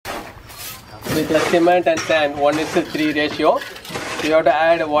with the cement and sand 1:3 ratio. You have to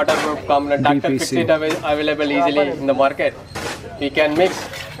add waterproof component. Tractor fix it available easily in the market. We can mix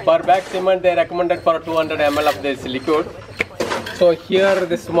per bag cement. They recommended for 200 ml of this liquid. So here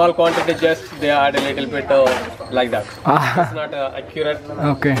the small quantity just they add a little bit like that. It's not accurate.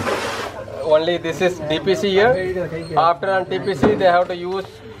 Okay. Only this is DPC here. After on DPC they have to use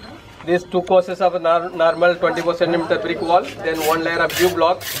these two courses of normal 24 centimeter brick wall, then one layer of U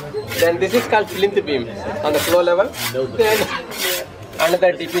block. Then this is called plinth beam on the floor level. Then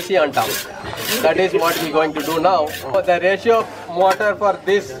another DPC on top. That is what we are going to do now. For the ratio of mortar for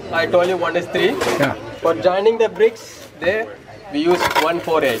this, I told you 1:3. Yeah. For joining the bricks, there we use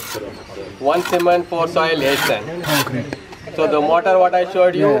 1:4:8. 1 cement, 4 soil, 8 sand. Okay. So the mortar what I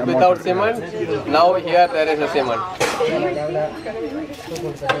showed you without cement, now here there is a cement.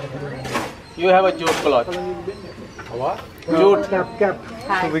 You have a jute cloth. What? Jute. Cap.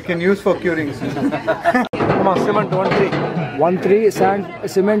 So we can use for curing. Come on, cement 1:3. 1:3 sand,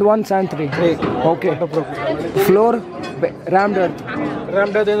 cement 1, sand 3. Okay. Floor, rammed earth.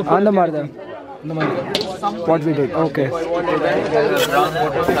 Rammed earth On the mother. What we did. Okay.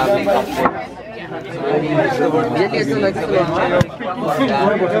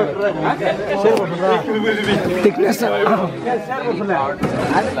 Thickness.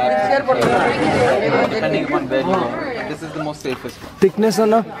 Depending upon where you go, this is the most safest one. Thickness on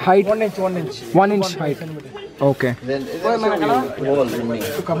a height. 1 inch. 1 inch height. Okay. Then it will show you wall remains.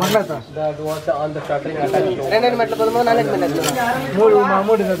 That was on the shuttering attached.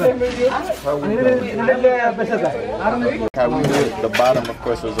 How we do it, the bottom of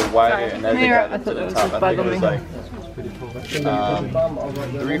course was wider, and as they got to the top, I think it was like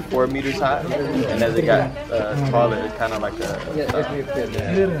 3-4 meters high, and as it got taller, it's kind of like a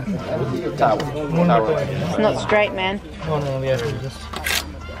tower. It's not straight, man.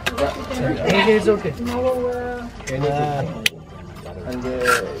 It's okay. And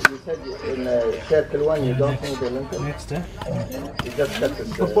you said in circle 1 you don't need the lintel? Next, you just cut the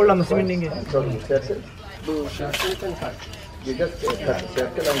circle. pull on the cement. So the circle? You just cut the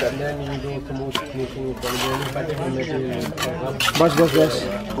circle and then You do smooth finishing. Bus.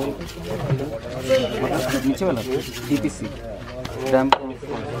 नीचे वाला DPC, damp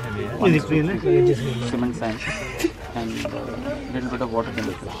cement sand, and little bit of water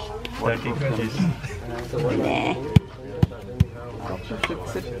chemical.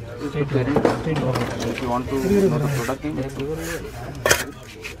 Fix it with the clearing. If you want to know the product name,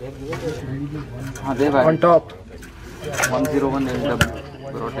 On top. 101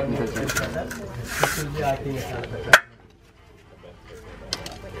 LW technical science.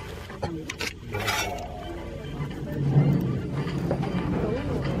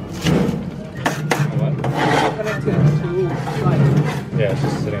 Yeah, it's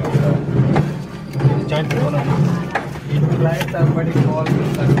just sitting on top. Like somebody called me.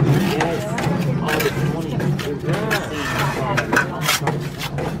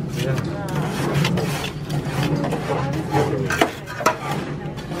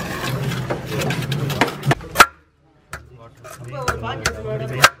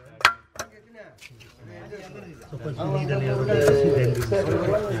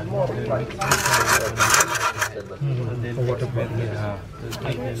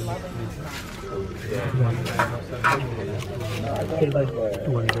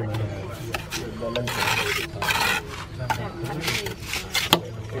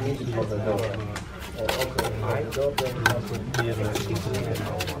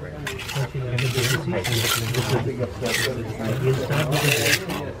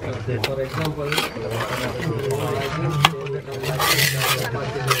 For example,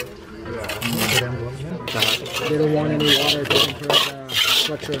 They don't want any water to enter the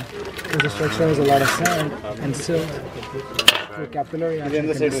structure because the structure has a lot of sand and silt. For capillary action,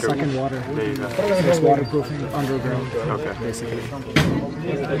 it can suck in water. So it's waterproofing underground, basically.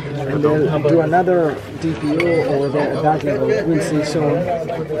 And they'll do another DPO over there at that level. We'll see soon.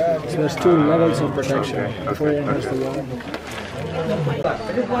 So there's 2 levels of protection before it enters the wall.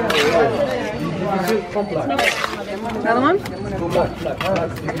 Another one?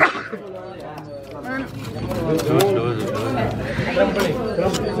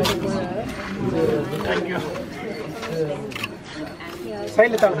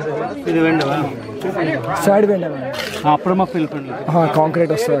 ఇది వెండవా Side window. అప్పుడమ్మా fill పండ్లు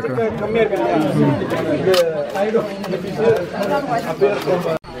concrete వస్తుంది అక్కడ.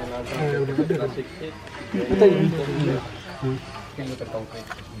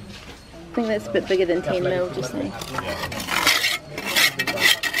 I think that's a bit bigger than 10 mil, just saying.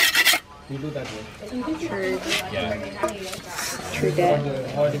 You do that way. True. True that.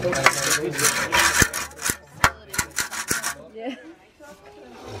 Yeah.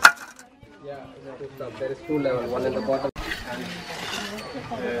 Yeah, two stuff. There is two level, one at the bottom.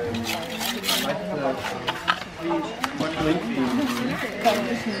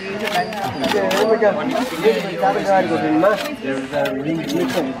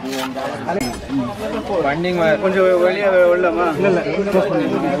 Binding కొంచెం వెళ్ళి వెళ్ళామా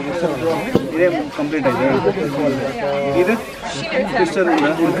ఇదే complete అయితే ఇది sister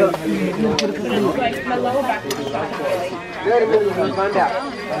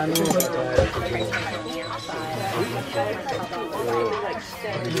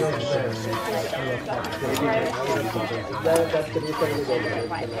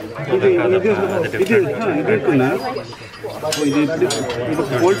ఇది இருக்குన్నా ఇది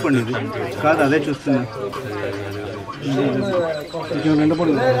fold பண்ணிது కాదు అదే చూస్తున్నా ఇది రెండు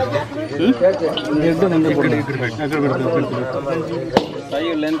పడు So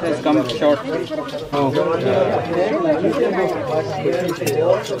your length has come short.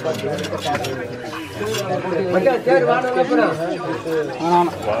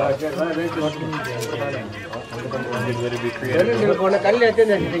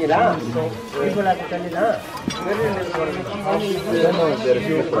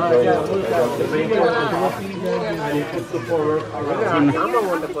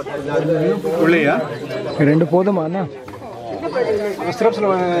 உள்ளேயா రెండు పోదామా అన్న స్ట్రప్స్ లో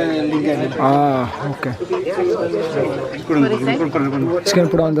లింక్ అయ్యింది okay. Just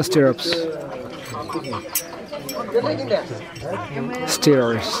gonna put on the stirrups.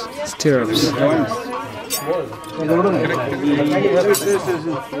 Stirrups.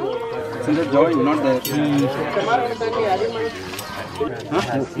 join not the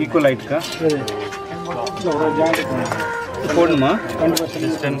equal height ka फोड़मा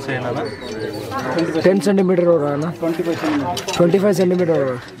 10 centimeter or na 25 centimeter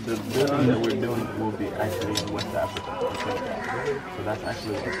or The building that we're doing will be actually in West Africa. So that's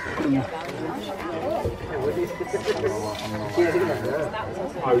actually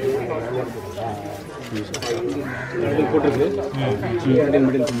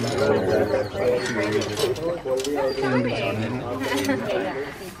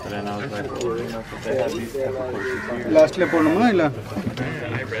But then I was like, oh, you know, if they have these type of courses here. last le poduma illa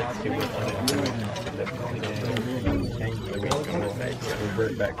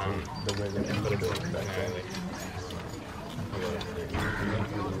Revert back to the way they put it back then.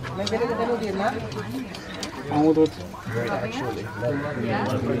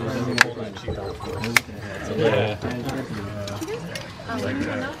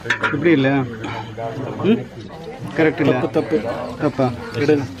 இப்படி இல்ல correct இல்ல தப்பா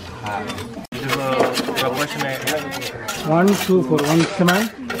 1 2 4 1 cement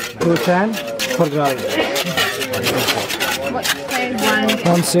 2 sand 4 gravel.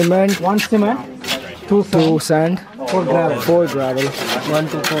 1 cement 2 sand 4 gravel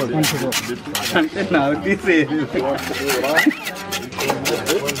 1 to 4 అంటే నాకు తీసే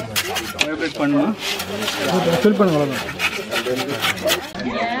vibrate பண்ணுமா fill பண்ணுங்க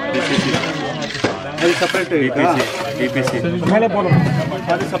அது செப்பரேட் DPC. மேலே போடுங்க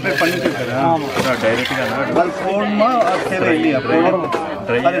அது செப்பரேட் பண்ணிட்டு No, direct గా ಅದು ಫೋರ್ಮಾ ಸೇವೆ ಇಲ್ಲಿ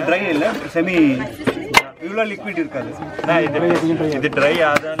ಅದು ಡ್ರೈ ಇಲ್ಲ ಸೆಮಿ ಇವ್ಲ ಲಿಕ್ವಿಡ್ ಇರ್ತದೆ ఇది డ్రై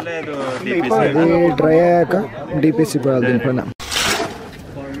ఆదాన్లే ಇದು DPC. ఇది డ్రై అయ్యాక DPC పోయాలి దీనిపైన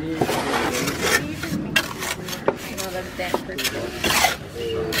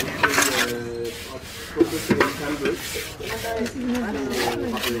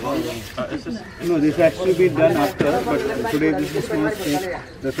No, this has to be done after, but today this is small stage.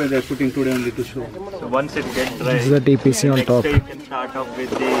 That's why they're putting today only to show. So once it gets dry, This is the DPC on top. you can start off with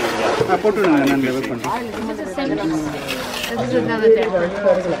the ನಾನು level This is another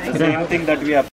difference. same thing that we have.